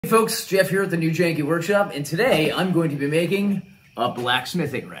Hey folks, Jeff here at the new Janky workshop, and today I'm going to be making a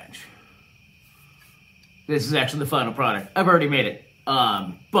blacksmithing wrench. This is actually the final product. I've already made it,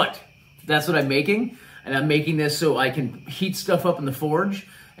 but that's what I'm making, and I'm making this so I can heat stuff up in the forge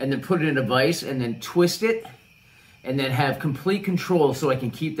and then put it in a vise and then twist it and then have complete control so I can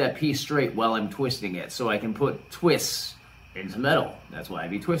keep that piece straight while I'm twisting it, so I can put twists into metal. That's why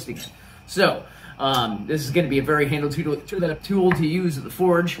I'd be twisting it. So, this is going to be a very handy tool to use at the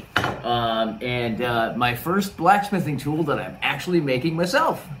forge, and my first blacksmithing tool that I'm actually making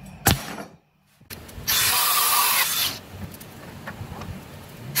myself.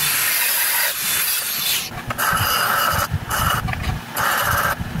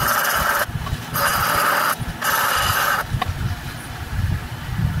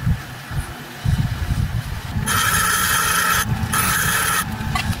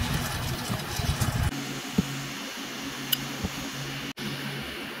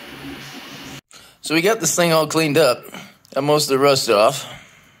 So we got this thing all cleaned up, got most of the rust off,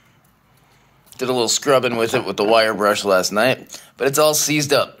 did a little scrubbing with it with the wire brush last night, but it's all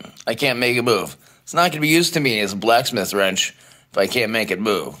seized up. I can't make it move. It's not going to be used to me as a blacksmith wrench if I can't make it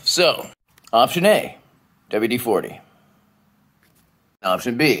move. So, option A, WD-40.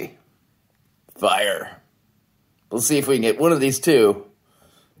 Option B, fire. Let's see if we can get one of these two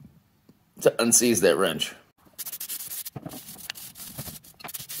to unseize that wrench.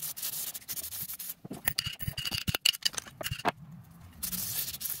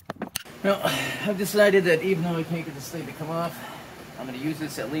 Now, I've decided that even though I can't get this thing to come off, I'm going to use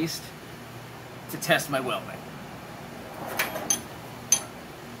this at least to test my welding.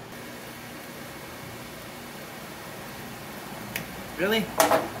 Really?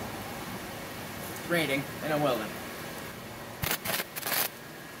 It's raining and I'm welding.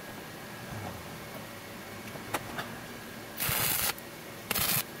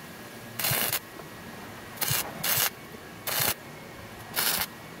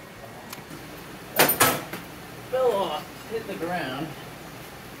 Hit the ground.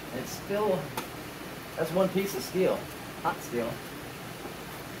 It's still, that's one piece of steel, hot steel,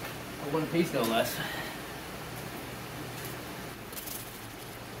 or one piece no less.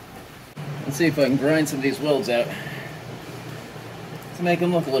 Let's see if I can grind some of these welds out to make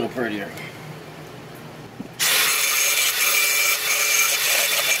them look a little prettier.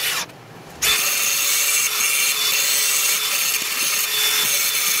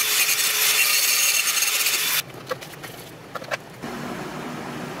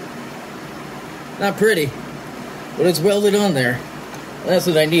 Not pretty, but it's welded on there. That's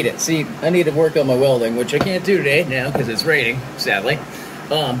what I needed. See, I need to work on my welding, which I can't do today now because it's raining, sadly.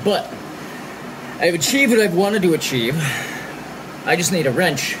 But I've achieved what I've wanted to achieve. I just need a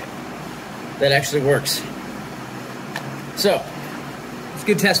wrench that actually works. So, it's a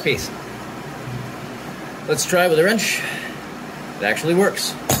good test piece. Let's try with a wrench that actually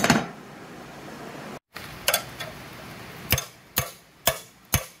works.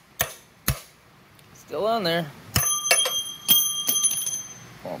 Still on there.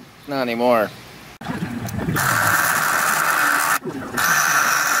 Well, not anymore.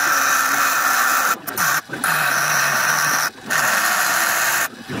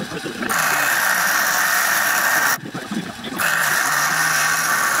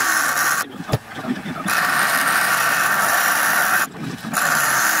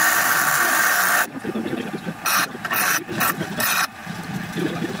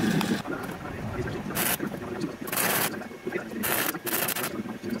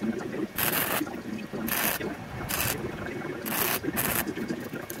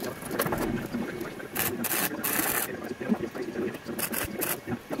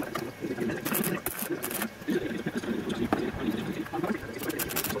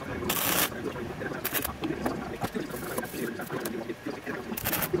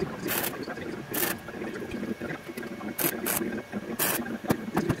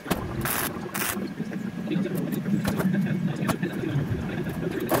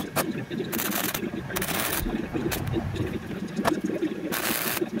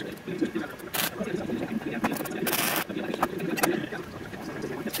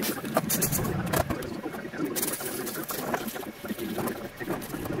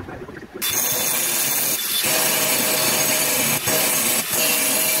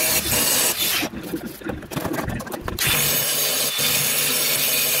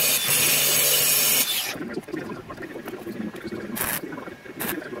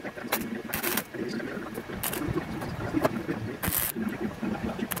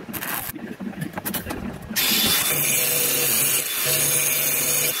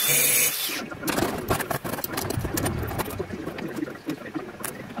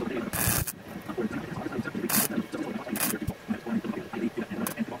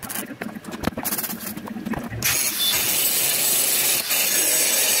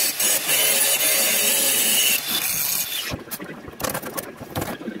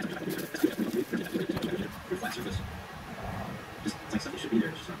 flat surface. Just it's like something should be there,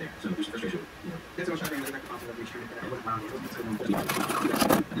 it's just not there. So there's frustration. That's what I was trying to bring the possible that we treated that. It wasn't wrong. It wasn't so